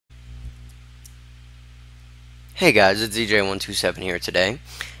Hey guys, it's EJ127 here today,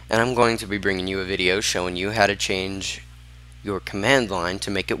 and I'm going to be bringing you a video showing you how to change your command line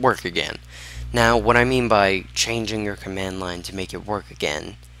to make it work again. Now, what I mean by changing your command line to make it work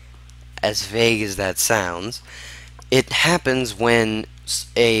again, as vague as that sounds, it happens when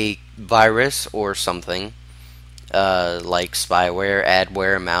a virus or something, like spyware,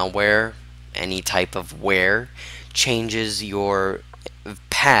 adware, malware, any type of ware, changes your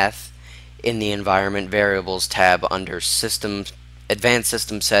path in the environment variables tab under system advanced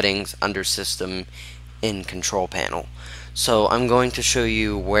system settings under system in control panel. So I'm going to show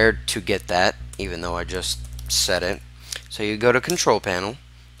you where to get that, even though I just said it. So you go to control panel.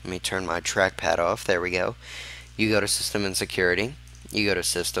 Let me turn my trackpad off. There we go. You go to system and security. You go to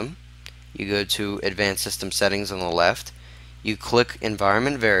system. You go to advanced system settings on the left. You click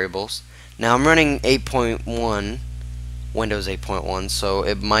environment variables. Now I'm running 8.1 Windows 8.1, so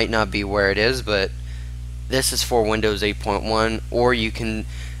it might not be where it is, but this is for Windows 8.1. Or you can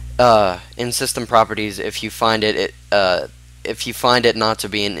in system properties, if you find it not to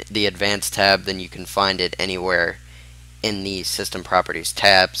be in the advanced tab, then you can find it anywhere in the system properties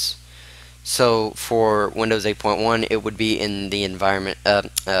tabs. So for Windows 8.1 it would be in the environment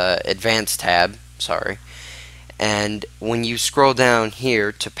advanced tab, sorry. And when you scroll down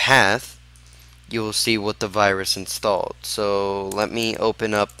here to path, you will see what the virus installed. So let me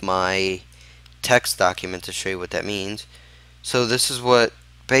open up my text document to show you what that means. So this is what,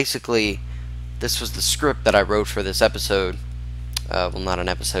 basically, this was the script that I wrote for this episode. Well, not an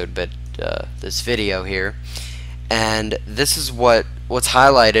episode, but this video here. And this is what's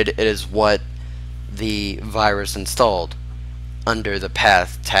highlighted. It is what the virus installed under the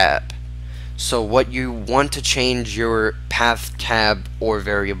path tab. So what you want to change your path tab or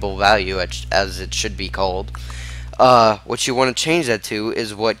variable value, as it should be called, what you want to change that to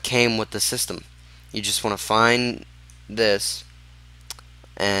is what came with the system. You just want to find this,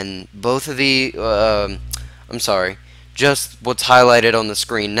 and both of the just what's highlighted on the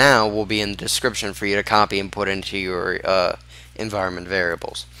screen now will be in the description for you to copy and put into your environment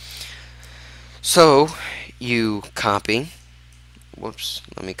variables. So you copy. Whoops,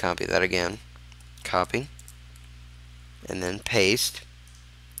 let me copy that again. Copy, and then paste,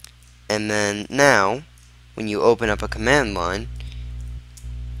 and then now when you open up a command line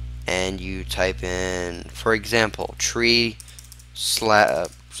and you type in, for example, tree/f,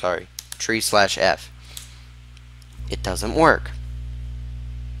 it doesn't work.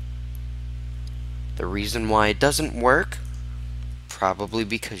 The reason why it doesn't work, probably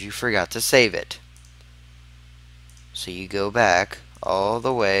because you forgot to save it. So you go back all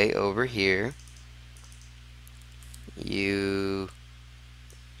the way over here, you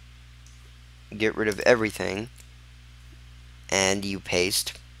get rid of everything, and you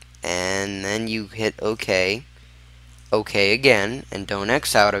paste, and then you hit OK, OK again, and don't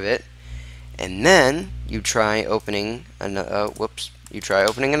X out of it, and then you try opening another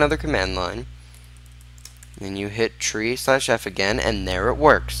command line, and you hit tree/f again, and there it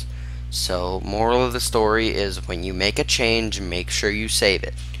works. So moral of the story is, when you make a change, make sure you save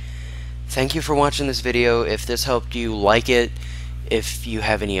it. Thank you for watching this video. If this helped you, like it. If you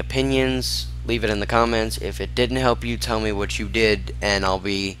have any opinions, leave it in the comments. If it didn't help you, tell me what you did, and I'll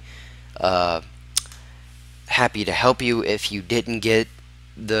be happy to help you if you didn't get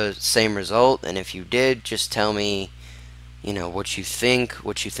the same result. And if you did, just tell me, what you think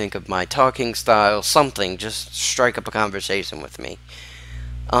of my talking style, something. Just strike up a conversation with me.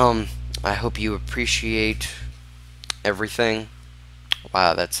 I hope you appreciate everything.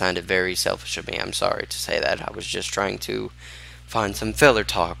 Wow, that sounded very selfish of me. I'm sorry to say that. I was just trying to find some filler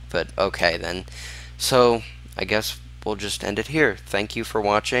talk, but okay then. So, I guess we'll just end it here. Thank you for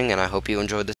watching, and I hope you enjoyed this.